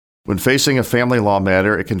When facing a family law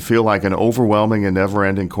matter, it can feel like an overwhelming and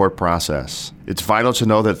never-ending court process. It's vital to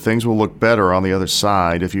know that things will look better on the other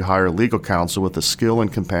side if you hire legal counsel with the skill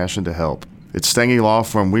and compassion to help. At Stengy Law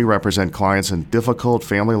Firm, we represent clients in difficult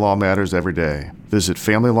family law matters every day. Visit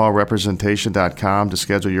FamilyLawRepresentation.com to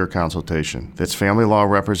schedule your consultation. That's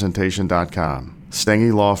FamilyLawRepresentation.com.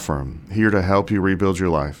 Stengy Law Firm, here to help you rebuild your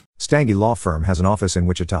life. Stengy Law Firm has an office in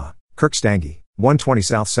Wichita. Kirk Stengy, 120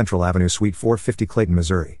 South Central Avenue, Suite 450, Clayton,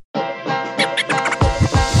 Missouri.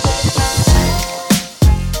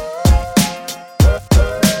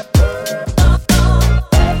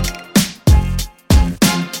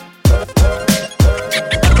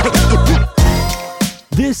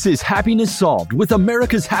 This is Happiness Solved with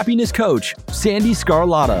America's happiness coach, Sandy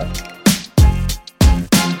Scarlotta.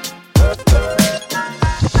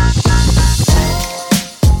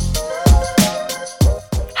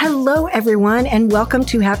 Hello, everyone, and welcome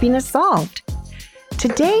to Happiness Solved.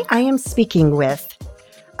 Today, I am speaking with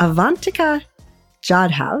Avantika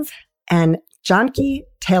Jadhav and Janki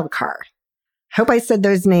Tailkar. Hope I said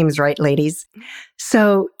those names right, ladies.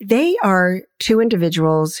 So they are two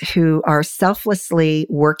individuals who are selflessly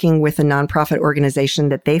working with a nonprofit organization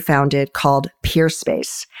that they founded called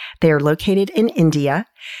PeerSpace. They are located in India,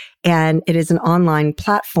 and it is an online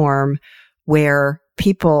platform where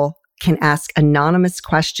people can ask anonymous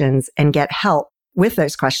questions and get help with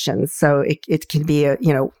those questions. So it can be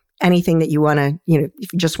anything that you want to,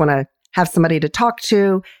 if you just want to have somebody to talk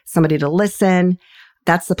to, somebody to listen,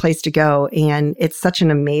 that's the place to go. And it's such an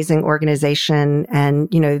amazing organization. And,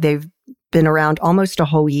 they've been around almost a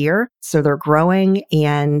whole year. So they're growing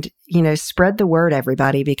and, spread the word,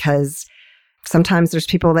 everybody, because sometimes there's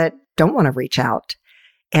people that don't want to reach out.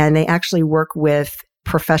 And they actually work with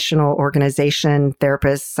professional organization,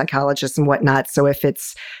 therapists, psychologists, and whatnot. So if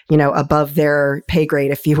it's, above their pay grade,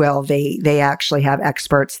 if you will, they actually have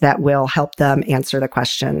experts that will help them answer the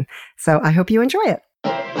question. So I hope you enjoy it.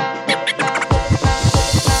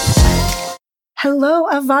 Hello,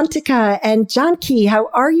 Avantika and Janki. How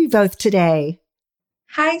are you both today?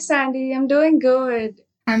 Hi, Sandy. I'm doing good.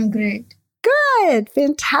 I'm great. Good.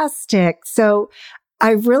 Fantastic. So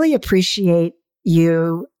I really appreciate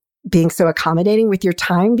you being so accommodating with your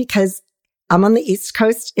time because I'm on the East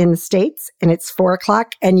Coast in the States and it's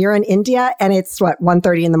 4:00 and you're in India and it's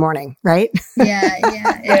 1:30 in the morning, right? Yeah.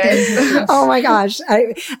 It is. Oh my gosh.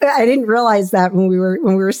 I didn't realize that when we were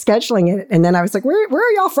scheduling it. And then I was like, where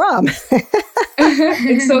are y'all from?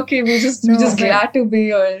 It's okay. We're just glad to be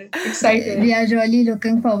here. Excited. We are really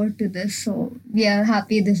looking forward to this. So we are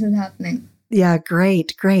happy this is happening. Yeah,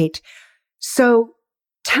 great. So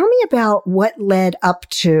tell me about what led up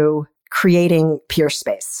to creating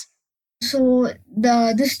PeerSpace. So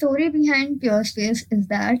the story behind PeerSpace is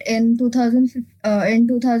that in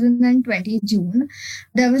 2020 June,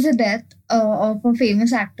 there was a death of a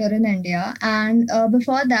famous actor in India, and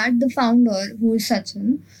before that, the founder, who is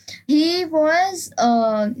Sachin, he was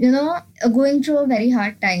going through a very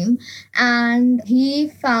hard time, and he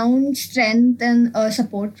found strength and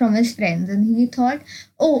support from his friends, and he thought,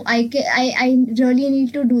 I really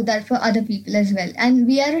need to do that for other people as well. And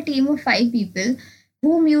we are a team of 5 people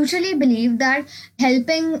who mutually believe that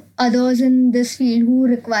helping others in this field who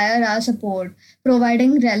require our support,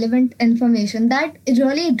 providing relevant information, that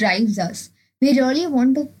really drives us. We really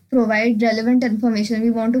want to provide relevant information. We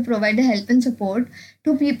want to provide the help and support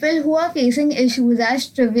to people who are facing issues as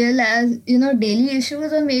trivial as, daily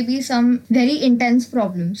issues or maybe some very intense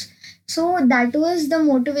problems. So that was the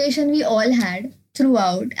motivation we all had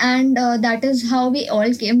throughout. And that is how we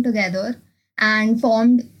all came together and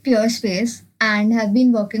formed PeerSpace, and have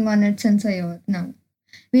been working on it since a year now.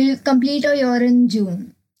 We'll complete a year in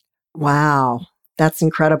June. Wow, that's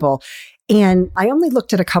incredible. And I only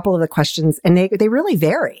looked at a couple of the questions, and they really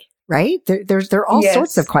vary, right? There are all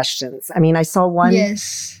sorts of questions. I mean, I saw one.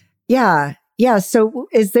 Yes. Yeah. So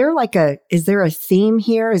is there a theme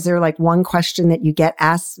here? Is there like one question that you get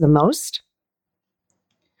asked the most?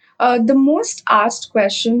 The most asked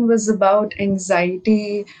question was about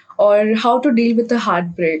anxiety or how to deal with the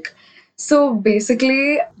heartbreak. So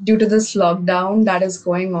basically, due to this lockdown that is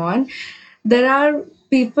going on, there are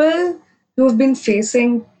people who have been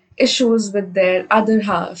facing issues with their other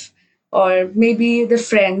half, or maybe the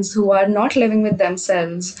friends who are not living with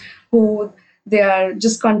themselves, who they are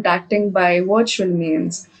just contacting by virtual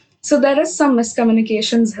means. So there is some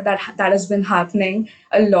miscommunications that has been happening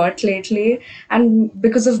a lot lately. And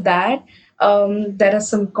because of that, there are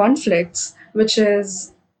some conflicts, which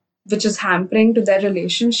is hampering to their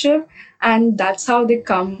relationship. And that's how they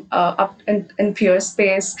come up in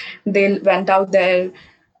PeerSpace. They went out their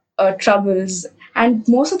troubles And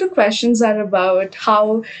most of the questions are about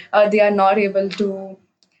how they are not able to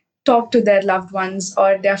talk to their loved ones,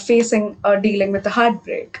 or they're facing or dealing with a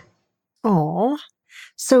heartbreak. Oh,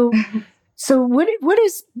 so what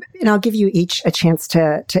is, and I'll give you each a chance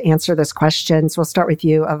to answer this question. So we'll start with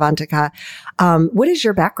you, Avantika. What is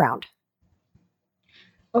your background?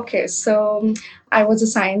 Okay, so I was a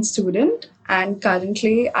science student, and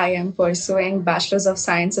currently I am pursuing Bachelor's of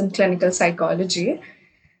Science in Clinical Psychology.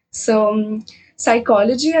 So,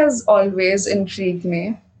 psychology has always intrigued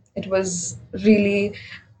me. It was really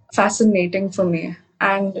fascinating for me.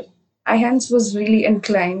 And I hence was really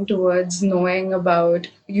inclined towards knowing about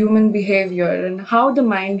human behavior and how the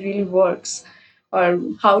mind really works, or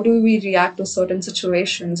how do we react to certain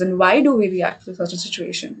situations, and why do we react to certain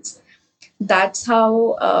situations. That's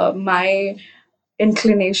how my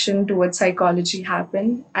inclination towards psychology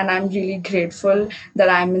happened. And I'm really grateful that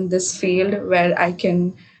I'm in this field where I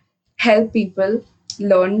can help people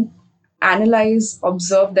learn, analyze,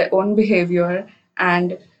 observe their own behavior,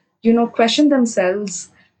 and question themselves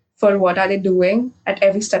for what are they doing at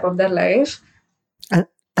every step of their life. Uh,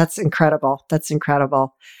 that's incredible. That's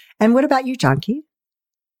incredible. And what about you, Janki?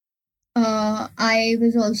 I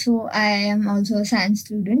am also a science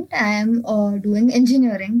student. I am doing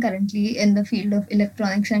engineering currently in the field of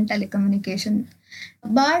electronics and telecommunication.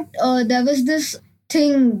 But there was this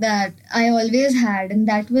thing that I always had, and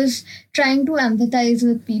that was trying to empathize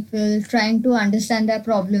with people, trying to understand their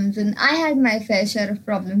problems. And I had my fair share of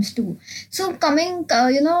problems too. So, when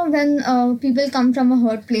people come from a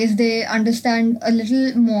hurt place, they understand a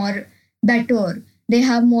little more better. They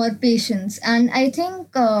have more patience. And I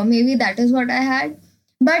think maybe that is what I had.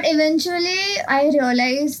 But eventually, I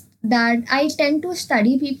realized that I tend to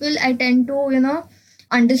study people. I tend to,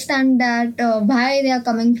 understand that why they are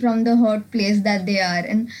coming from the hurt place that they are.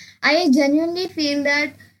 And I genuinely feel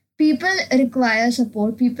that people require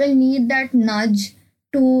support. People need that nudge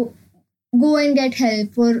to go and get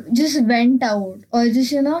help, or just vent out, or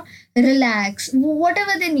just relax.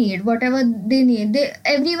 Whatever they need, they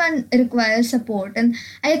everyone requires support. And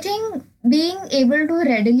I think being able to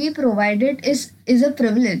readily provide it is a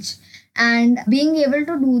privilege, and being able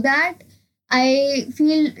to do that, I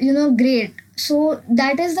feel great. So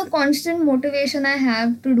that is the constant motivation I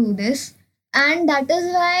have to do this, and that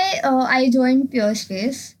is why I joined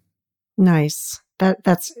PeerSpace. Nice.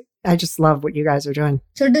 That's, I just love what you guys are doing.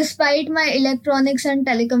 So despite my electronics and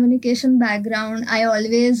telecommunication background, I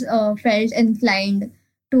always felt inclined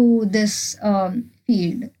to this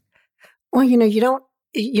field. Well, you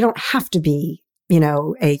don't have to be,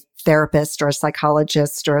 a therapist or a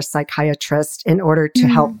psychologist or a psychiatrist in order to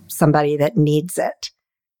help somebody that needs it.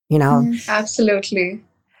 Yes. Absolutely.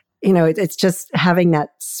 It's just having that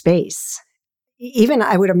space. Even,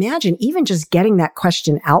 I would imagine, even just getting that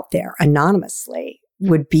question out there anonymously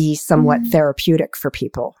would be somewhat therapeutic for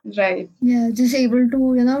people. Right. Yeah, just able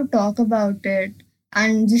to talk about it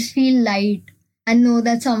and just feel light and know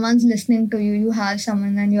that someone's listening to you. You have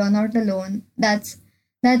someone and you're not alone. That's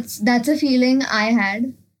a feeling I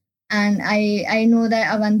had. And I know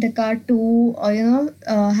that Avantika too,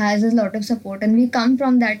 has a lot of support, and we come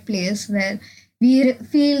from that place where we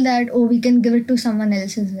feel that we can give it to someone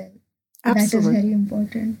else as well. Absolutely. That is very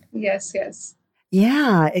important. Yes, yes.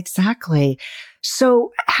 Yeah, exactly.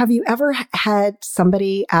 So have you ever had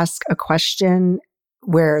somebody ask a question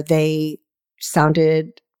where they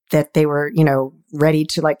sounded that they were, ready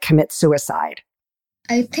to like commit suicide?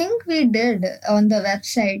 I think we did on the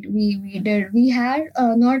website. We did. We had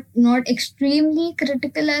not extremely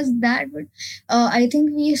critical as that, but I think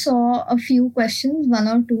we saw a few questions, one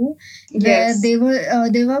or two, where Yes. they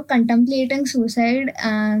were contemplating suicide.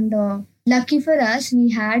 And lucky for us, we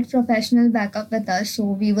had professional backup with us, so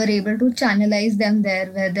we were able to channelize them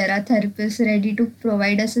there, where there are therapists ready to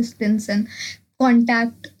provide assistance and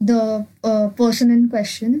contact the person in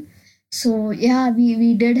question. So yeah,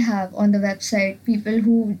 we did have on the website people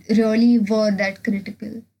who really were that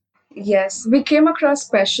critical. Yes, we came across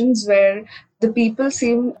questions where the people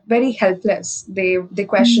seem very helpless. They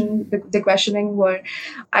question the questioning were,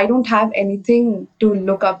 I don't have anything to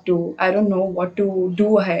look up to. I don't know what to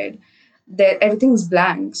do ahead. Everything's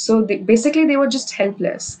blank. So basically they were just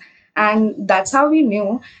helpless, and that's how we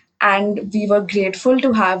knew. And we were grateful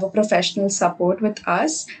to have a professional support with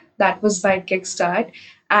us. That was by Kickstart,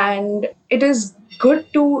 and it is good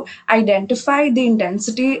to identify the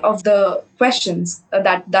intensity of the questions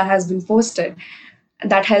that has been posted.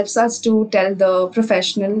 That helps us to tell the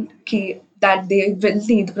professional key that they will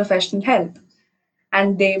need professional help,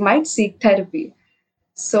 and they might seek therapy.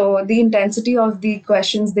 So the intensity of the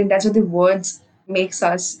questions, the intensity of the words makes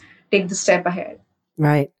us take the step ahead.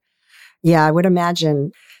 Right. Yeah, I would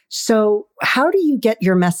imagine. So how do you get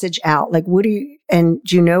your message out? Like, and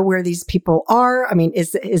do you know where these people are? I mean,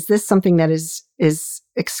 is this something that is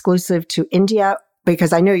exclusive to India?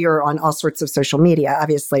 Because I know you're on all sorts of social media,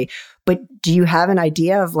 obviously, but do you have an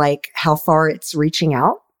idea of like how far it's reaching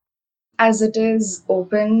out? As it is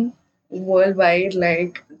open worldwide,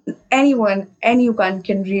 like anyone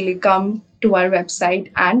can really come to our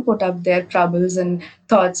website and put up their troubles and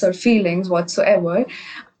thoughts or feelings whatsoever.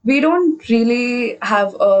 We don't really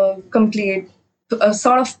have a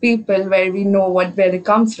sort of people where we know where they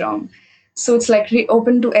come from. So it's like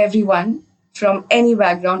open to everyone from any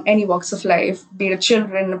background, any walks of life, be it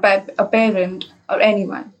children, a parent, or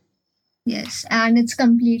anyone. Yes, and it's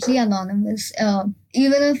completely anonymous.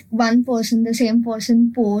 Even if one person, the same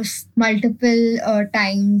person, posts multiple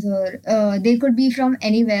times, or they could be from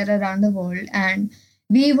anywhere around the world, and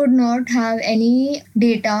we would not have any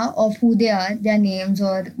data of who they are, their names,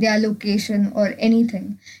 or their location, or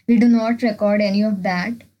anything. We do not record any of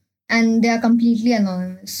that, and they are completely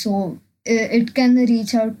anonymous. So it can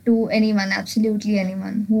reach out to anyone, absolutely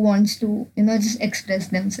anyone who wants to, just express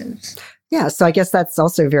themselves. Yeah. So I guess that's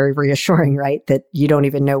also very reassuring, right? That you don't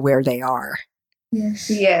even know where they are. Yes.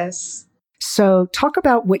 Yes. So talk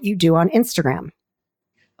about what you do on Instagram.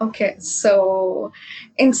 Okay, so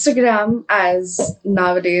Instagram, as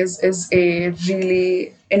nowadays, is a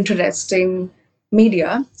really interesting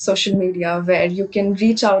social media, where you can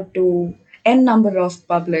reach out to n number of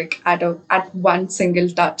public at one single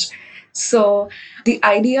touch. So the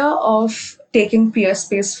idea of taking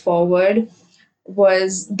PeerSpace forward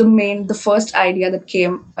was the first idea that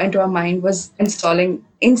came into our mind was installing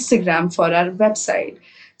Instagram for our website.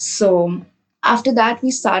 So after that,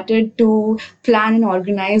 we started to plan and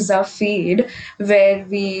organize our feed, where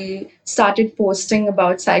we started posting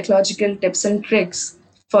about psychological tips and tricks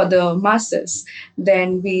for the masses.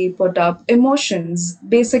 Then we put up emotions,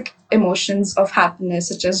 basic emotions of happiness,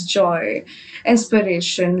 such as joy,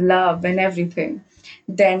 inspiration, love, and everything.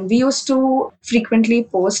 Then we used to frequently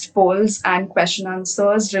post polls and question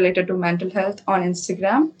answers related to mental health on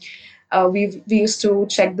Instagram. We used to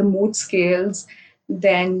check the mood scales.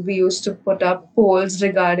 Then we used to put up polls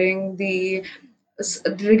regarding the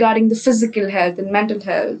physical health and mental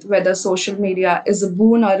health, whether social media is a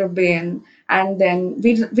boon or a bane. And then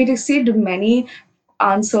we received many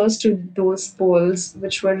answers to those polls,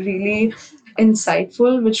 which were really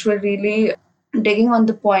insightful, which were really digging on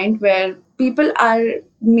the point where people are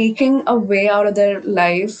making a way out of their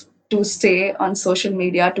life to stay on social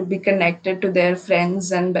media, to be connected to their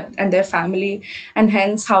friends and their family, and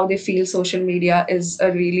hence how they feel social media is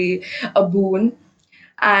a boon.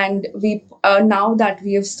 And we now that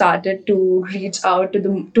we have started to reach out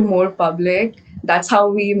to more public, that's how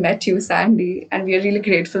we met you, Sandy, and we are really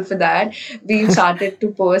grateful for that. We started to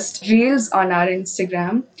post reels on our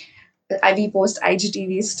Instagram. We post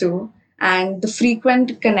IGTVs too, and the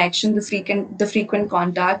frequent connection, the frequent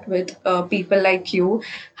contact with people like you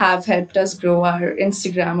have helped us grow our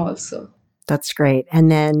Instagram also. That's great.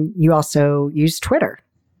 And then you also use Twitter.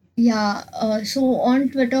 Yeah, so on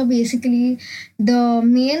Twitter, basically, the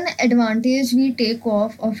main advantage we take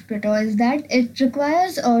off of Twitter is that it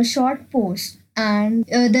requires a short post, and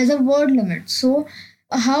there's a word limit. So,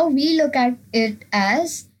 how we look at it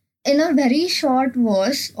as, in a very short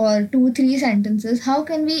verse or 2, 3 sentences, how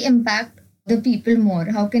can we impact the people more?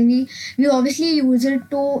 How can we obviously use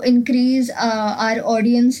it to increase our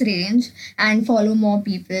audience range and follow more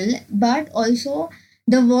people, but also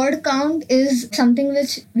the word count is something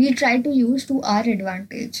which we try to use to our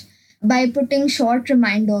advantage by putting short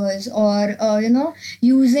reminders, or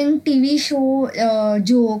using TV show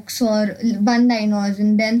jokes or one liners,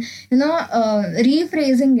 and then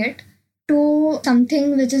rephrasing it to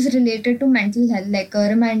something which is related to mental health, like a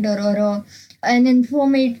reminder, or an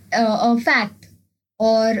a fact,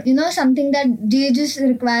 or something that they just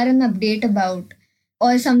require an update about,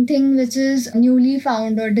 or something which is newly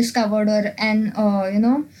found or discovered, or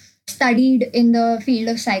studied in the field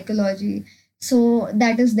of psychology. So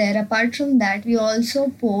that is there. Apart from that, we also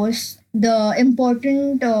post the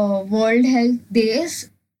important World Health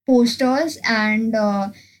Days posters and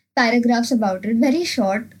paragraphs about it, very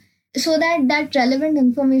short, so that that relevant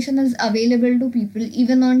information is available to people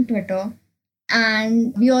even on Twitter.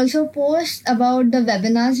 And we also post about the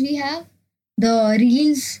webinars we have, the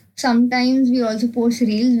reels. Sometimes we also post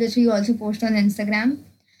reels, which we also post on Instagram.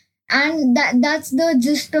 And that's the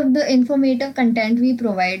gist of the informative content we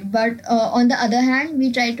provide. But on the other hand,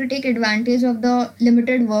 we try to take advantage of the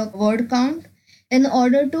limited word count in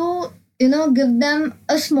order to give them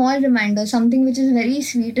a small reminder, something which is very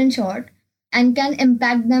sweet and short, and can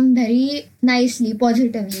impact them very nicely,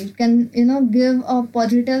 positively. It can, give a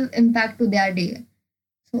positive impact to their day.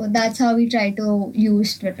 So that's how we try to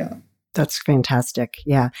use Twitter. That's fantastic.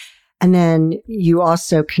 Yeah. And then you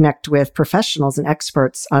also connect with professionals and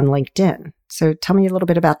experts on LinkedIn. So tell me a little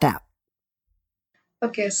bit about that.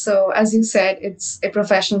 Okay, so as you said, it's a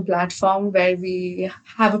professional platform where we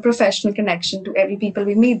have a professional connection to every people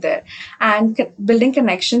we meet there. And building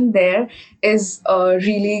connection there is a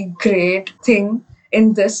really great thing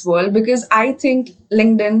in this world, because I think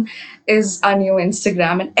LinkedIn is our new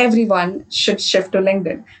Instagram and everyone should shift to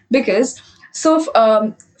LinkedIn. Because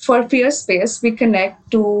for PeerSpace, we connect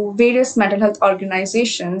to various mental health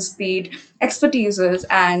organizations, be it expertises,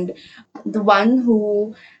 and the one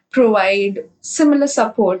who provide similar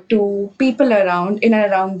support to people around in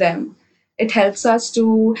and around them. It helps us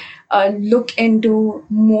to look into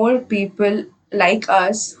more people like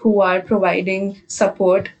us who are providing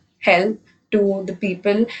support, help to the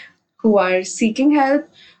people who are seeking help,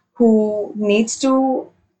 who needs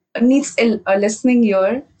a listening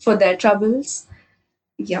ear for their troubles.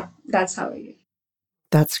 Yeah, that's how I.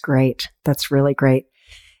 That's great. That's really great.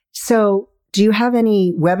 So do you have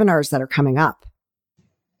any webinars that are coming up?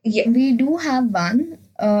 Yeah. We do have one.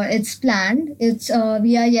 It's planned. It's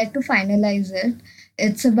we are yet to finalize it.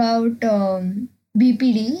 It's about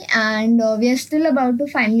BPD, and we are still about to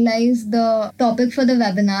finalize the topic for the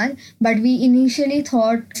webinar. But we initially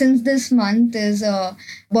thought, since this month is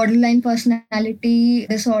borderline personality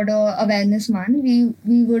disorder awareness month,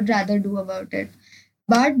 we would rather do about it.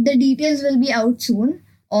 But the details will be out soon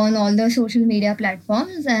on all the social media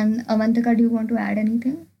platforms. And Avantika, do you want to add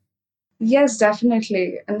anything? Yes,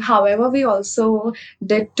 definitely. And however, we also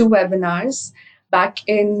did two webinars back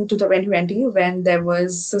in 2020 when there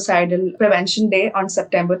was Suicidal Prevention Day on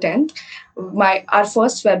September 10th. Our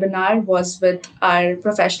first webinar was with our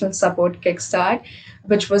professional support kickstart,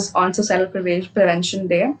 which was on Suicidal Prevention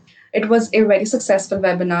Day. It was a very successful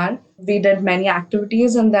webinar. We did many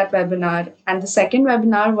activities in that webinar. And the second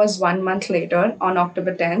webinar was 1 month later on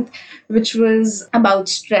October 10th, which was about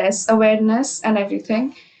stress awareness and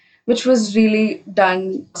everything, which was really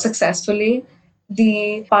done successfully.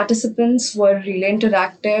 The participants were really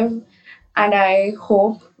interactive, and I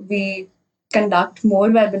hope we conduct more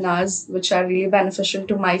webinars which are really beneficial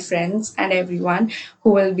to my friends and everyone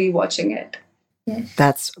who will be watching it. Yes.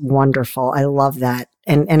 That's wonderful. I love that.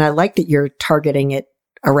 And I like that you're targeting it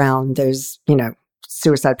around those,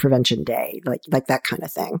 Suicide Prevention Day, like that kind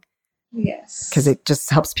of thing. Yes. Because it just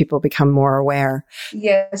helps people become more aware.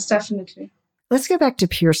 Yes, definitely. Let's go back to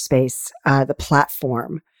PeerSpace, the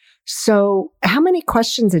platform. So how many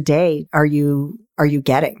questions a day are you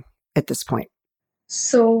getting at this point?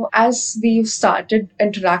 So as we've started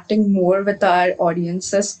interacting more with our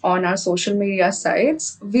audiences on our social media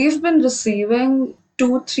sites, we've been receiving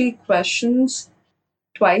 2-3 questions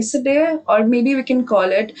twice a day, or maybe we can call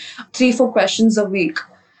it 3-4 questions a week.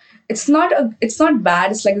 It's not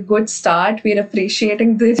bad. It's like a good start. We're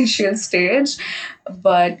appreciating the initial stage,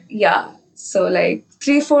 but yeah, so like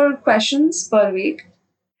 3-4 questions per week.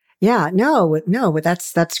 Yeah, no,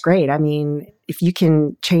 that's great. I mean, if you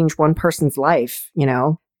can change one person's life,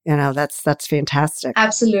 that's fantastic.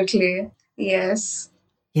 Absolutely. Yes.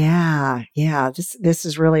 Yeah. This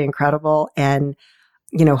is really incredible. And,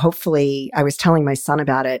 hopefully I was telling my son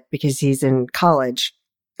about it because he's in college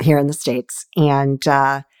here in the States. And,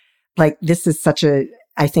 this is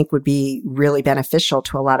I think would be really beneficial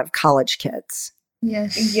to a lot of college kids.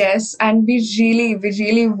 Yes, and we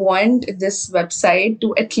really want this website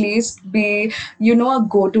to at least be, a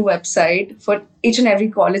go-to website for each and every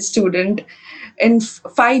college student in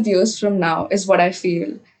 5 years from now, is what I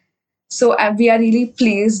feel. So we are really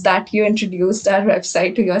pleased that you introduced our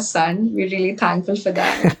website to your son. We're really thankful for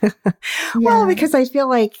that. Well, because I feel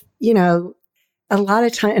like, a lot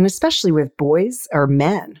of time, and especially with boys or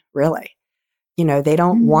men, really, they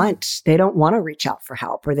don't want to reach out for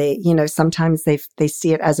help, or they, sometimes they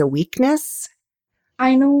see it as a weakness.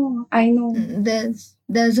 I know.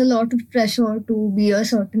 There's a lot of pressure to be a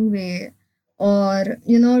certain way, or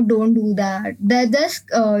don't do that. There's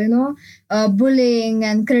bullying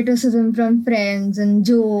and criticism from friends and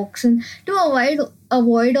jokes, and to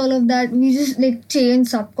avoid all of that, we just change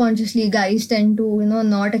subconsciously. Guys tend to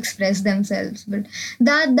not express themselves, but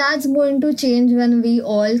that's going to change when we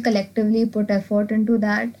all collectively put effort into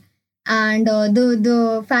that. And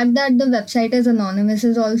the fact that the website is anonymous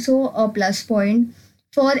is also a plus point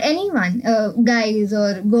for anyone, guys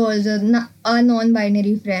or girls or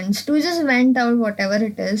non-binary friends, to just vent out whatever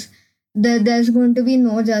it is. There's going to be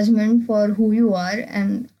no judgment for who you are,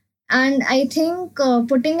 and I think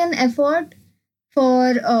putting an effort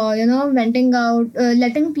for venting out,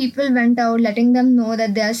 letting people vent out, letting them know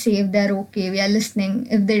that they are safe, they're okay, we are listening.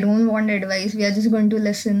 If they don't want advice, we are just going to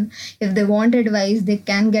listen. If they want advice, they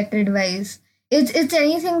can get advice. It's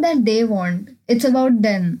anything that they want, it's about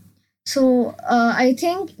them. So I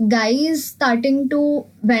think guys starting to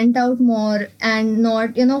vent out more and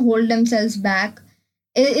not hold themselves back,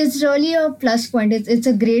 it's really a plus point. It's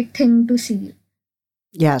a great thing to see.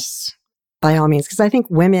 Yes, by all means. Because I think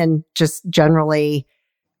women just generally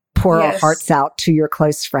pour our Yes. hearts out to your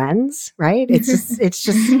close friends, right? It's just,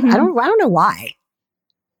 I don't know why.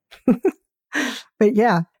 But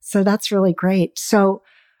yeah, so that's really great. So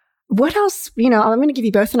what else, I'm going to give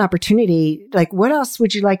you both an opportunity. Like, what else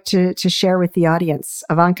would you like to share with the audience?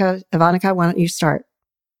 Ivanika, why don't you start?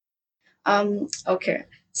 Okay.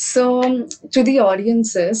 So, to the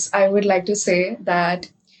audiences, I would like to say that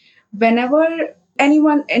whenever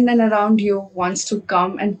anyone in and around you wants to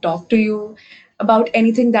come and talk to you about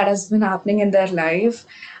anything that has been happening in their life,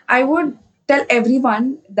 I would tell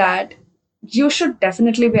everyone that you should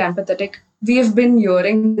definitely be empathetic. We have been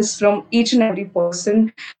hearing this from each and every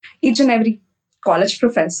person, each and every college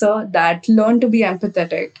professor, that learn to be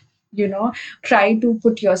empathetic. Try to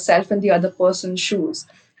put yourself in the other person's shoes.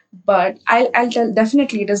 But I'll tell,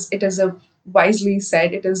 definitely it is a wisely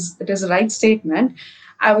said, it is a right statement.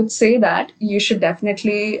 I would say that you should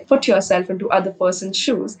definitely put yourself into other person's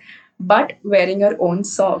shoes, but wearing your own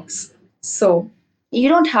socks. So you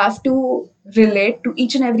don't have to relate to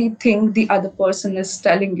each and everything the other person is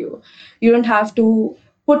telling you. You don't have to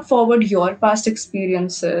put forward your past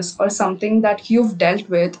experiences or something that you've dealt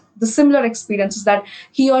with, the similar experiences that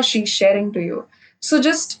he or she is sharing to you. So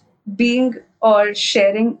just being or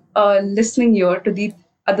sharing a listening ear to the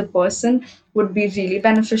other person would be really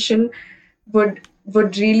beneficial, would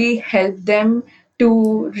really help them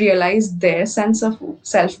to realize their sense of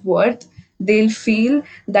self-worth. They'll feel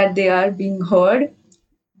that they are being heard.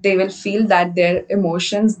 They will feel that their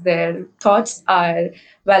emotions, their thoughts are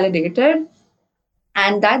validated,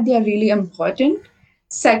 and that they are really important.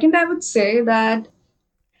 Second, I would say that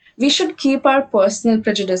we should keep our personal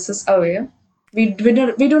prejudices away. We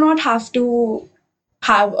do not have to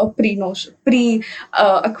have a pre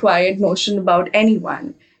acquired notion about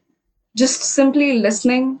anyone. Just simply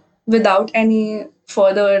listening without any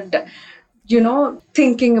further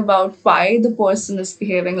thinking about why the person is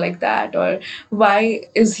behaving like that, or why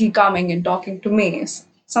is he coming and talking to me,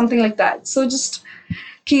 something like that. So just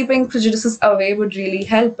keeping prejudices away would really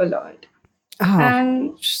help a lot. Oh,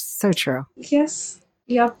 And so true. yes,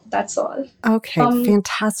 yep, that's all. Okay,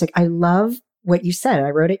 fantastic. I love what you said. I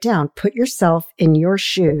wrote it down. Put yourself in your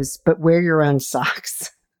shoes, but wear your own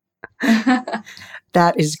socks.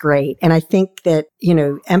 That is great. And I think that,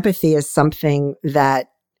 empathy is something that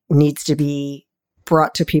needs to be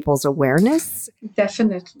brought to people's awareness.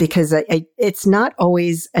 Definitely. Because it's not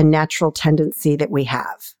always a natural tendency that we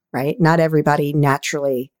have, right? Not everybody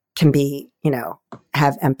naturally can be,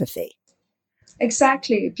 have empathy.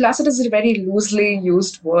 Exactly. Plus, it is a very loosely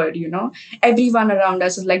used word. Everyone around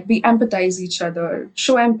us is like, we empathize each other,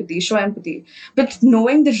 show empathy, show empathy. But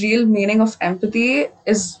knowing the real meaning of empathy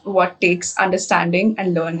is what takes understanding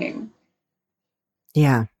and learning.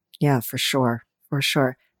 Yeah, for sure. For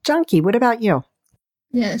sure. Janki, what about you?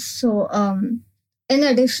 Yes. So, in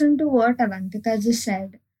addition to what Avantika just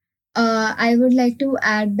said, I would like to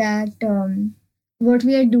add that what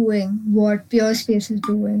we are doing, what PeerSpace is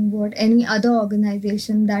doing, what any other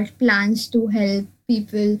organization that plans to help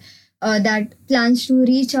people, that plans to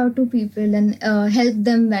reach out to people and help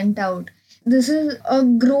them vent out. This is a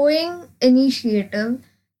growing initiative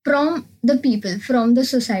from the people, from the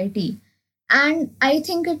society. And I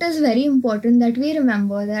think it is very important that we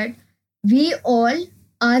remember that we all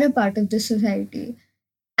are a part of the society.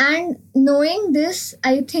 And knowing this,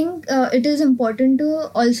 I think it is important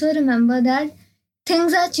to also remember that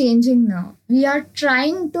things are changing now. We are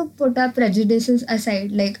trying to put our prejudices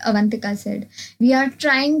aside, like Avantika said. We are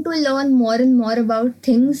trying to learn more and more about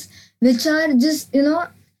things which are just,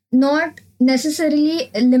 not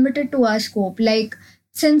necessarily limited to our scope. Like,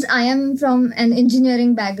 since I am from an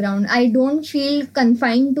engineering background, I don't feel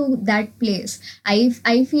confined to that place.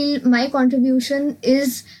 I feel my contribution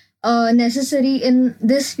is necessary in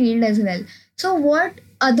this field as well. So, what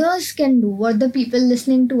others can do, what the people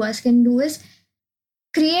listening to us can do, is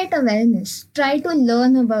create awareness. Try to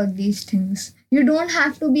learn about these things. You don't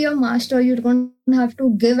have to be a master. You don't have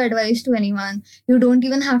to give advice to anyone. You don't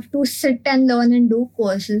even have to sit and learn and do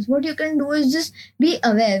courses. What you can do is just be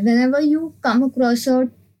aware whenever you come across a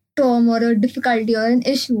term or a difficulty or an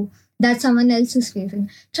issue that someone else is facing.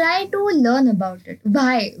 Try to learn about it.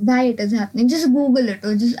 Why it is happening. Just Google it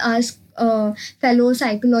or just ask a fellow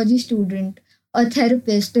psychology student, a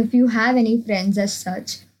therapist, if you have any friends as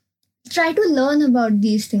such, try to learn about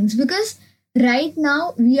these things, because right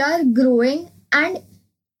now we are growing, and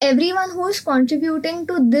everyone who is contributing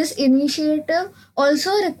to this initiative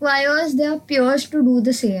also requires their peers to do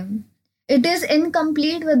the same. It is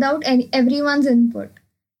incomplete without everyone's input.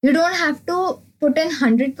 You don't have to put in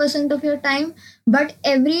 100% of your time, but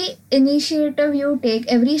every initiative you take,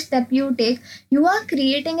 every step you take, you are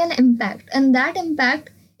creating an impact, and that impact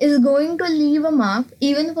is going to leave a mark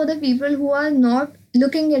even for the people who are not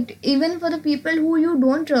looking at, even for the people who you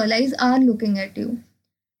don't realize are looking at you.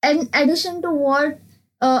 In addition to what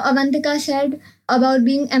Avantika said about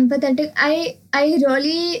being empathetic, I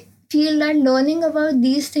really feel that learning about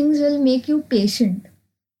these things will make you patient.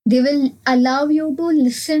 They will allow you to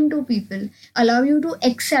listen to people, allow you to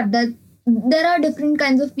accept that there are different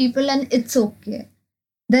kinds of people and it's okay.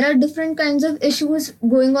 There are different kinds of issues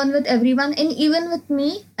going on with everyone and even with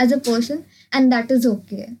me as a person, and that is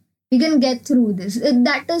okay. We can get through this.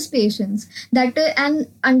 That is patience. And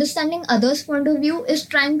understanding others' point of view is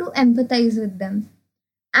trying to empathize with them.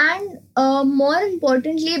 And more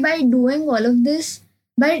importantly, by doing all of this,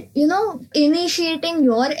 by initiating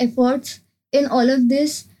your efforts in all of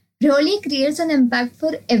this, really creates an impact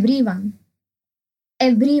for everyone.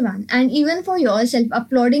 And even for yourself,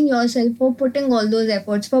 applauding yourself for putting all those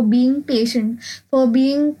efforts, for being patient, for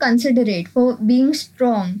being considerate, for being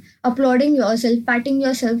strong, applauding yourself, patting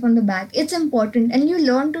yourself on the back. It's important, and you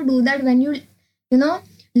learn to do that when you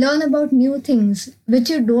learn about new things which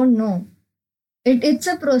you don't know. It's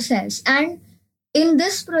a process, and in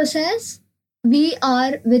this process we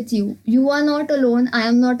are with you. You are not alone. I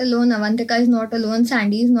am not alone. Avantika is not alone.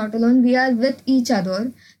 Sandy is not alone. We are with each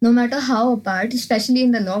other, no matter how apart, especially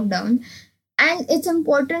in the lockdown. And it's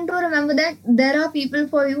important to remember that there are people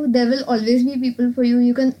for you. There will always be people for you.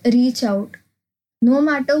 You can reach out. No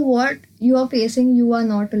matter what you are facing, you are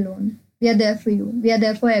not alone. We are there for you. We are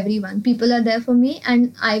there for everyone. People are there for me,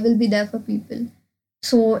 and I will be there for people.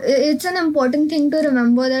 So it's an important thing to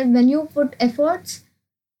remember that when you put efforts,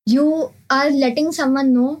 you are letting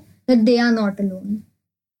someone know that they are not alone.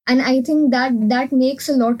 And I think that makes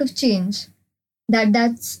a lot of change.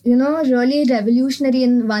 That's really revolutionary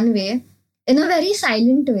in one way, in a very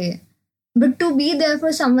silent way. But to be there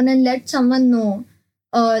for someone and let someone know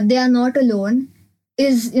they are not alone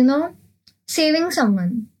is saving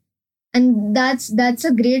someone. And that's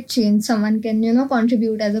a great change someone can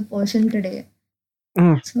contribute as a person today.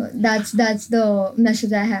 So that's the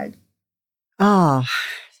message I had. Oh,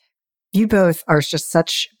 you both are just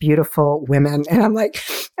such beautiful women. And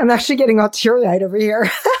I'm actually getting all teary-eyed over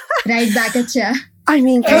here. Right back at you. I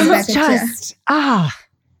mean, it's just, Oh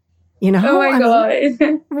my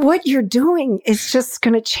God. What you're doing is just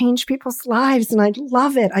going to change people's lives. And I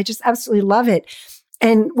love it. I just absolutely love it.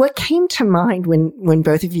 And what came to mind when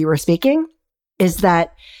both of you were speaking is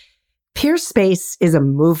that PeerSpace is a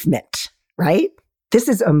movement, right? This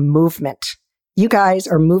is a movement. You guys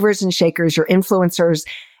are movers and shakers. You're influencers.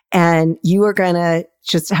 And you are going to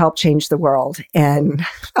just help change the world. And,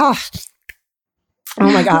 oh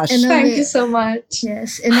my gosh. Thank you so much.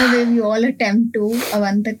 Yes, in a way, we all attempt to.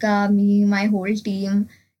 Avantika, me, my whole team,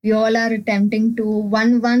 we all are attempting to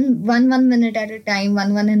one minute at a time,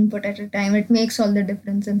 one input at a time. It makes all the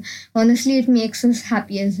difference. And honestly, it makes us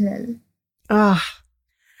happy as well.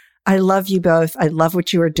 I love you both. I love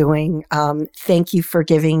what you are doing. Thank you for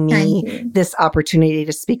giving me this opportunity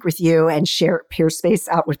to speak with you and share PeerSpace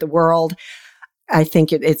out with the world. I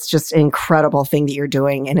think it's just an incredible thing that you're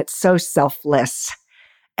doing, and it's so selfless.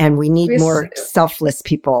 And we need more selfless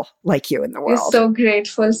people like you in the world. We're so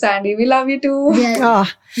grateful, Sandy. We love you too.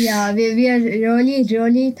 Yeah, we are really,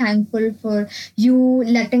 really thankful for you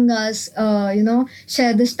letting us,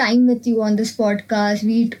 share this time with you on this podcast.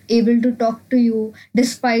 We able to talk to you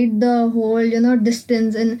despite the whole,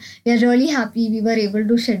 distance. And we are really happy we were able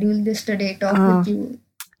to schedule this today, talk with you.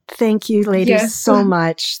 Thank you, ladies, so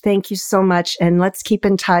much. Thank you so much. And let's keep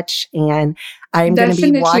in touch. And I'm going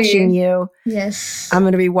to be watching you. Yes. I'm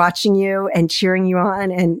going to be watching you and cheering you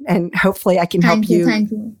on. And hopefully I can help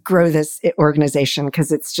you grow this organization,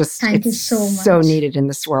 because it's just it's so needed in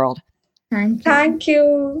this world. Thank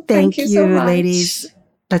you. Thank you so much, ladies.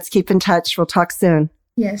 Let's keep in touch. We'll talk soon.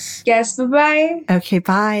 Yes. Yes. Bye-bye. Okay.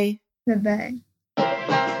 Bye. Bye-bye.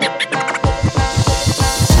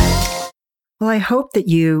 Well, I hope that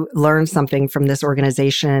you learned something from this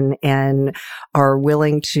organization and are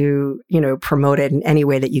willing to, promote it in any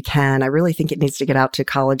way that you can. I really think it needs to get out to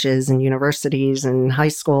colleges and universities and high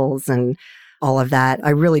schools and all of that.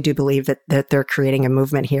 I really do believe that they're creating a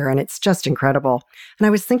movement here, and it's just incredible. And I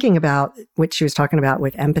was thinking about what she was talking about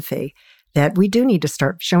with empathy, that we do need to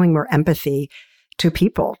start showing more empathy to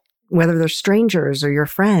people, whether they're strangers or your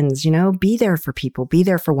friends. Be there for people, be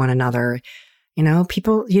there for one another.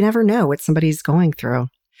 People, you never know what somebody's going through.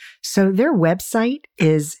 So their website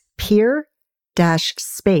is PeerSpace.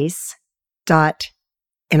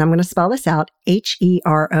 And I'm going to spell this out,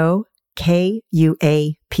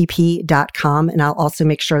 HeroKuapp.com. And I'll also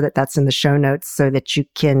make sure that that's in the show notes so that you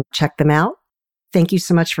can check them out. Thank you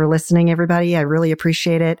so much for listening, everybody. I really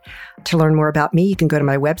appreciate it. To learn more about me, you can go to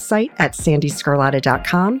my website at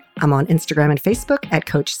sandyscarlatta.com. I'm on Instagram and Facebook at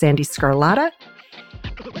Coach Sandy Scarlatta.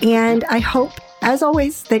 And I hope, as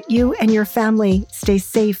always, that you and your family stay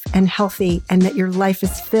safe and healthy and that your life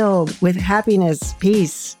is filled with happiness,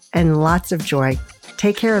 peace, and lots of joy.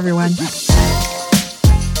 Take care, everyone.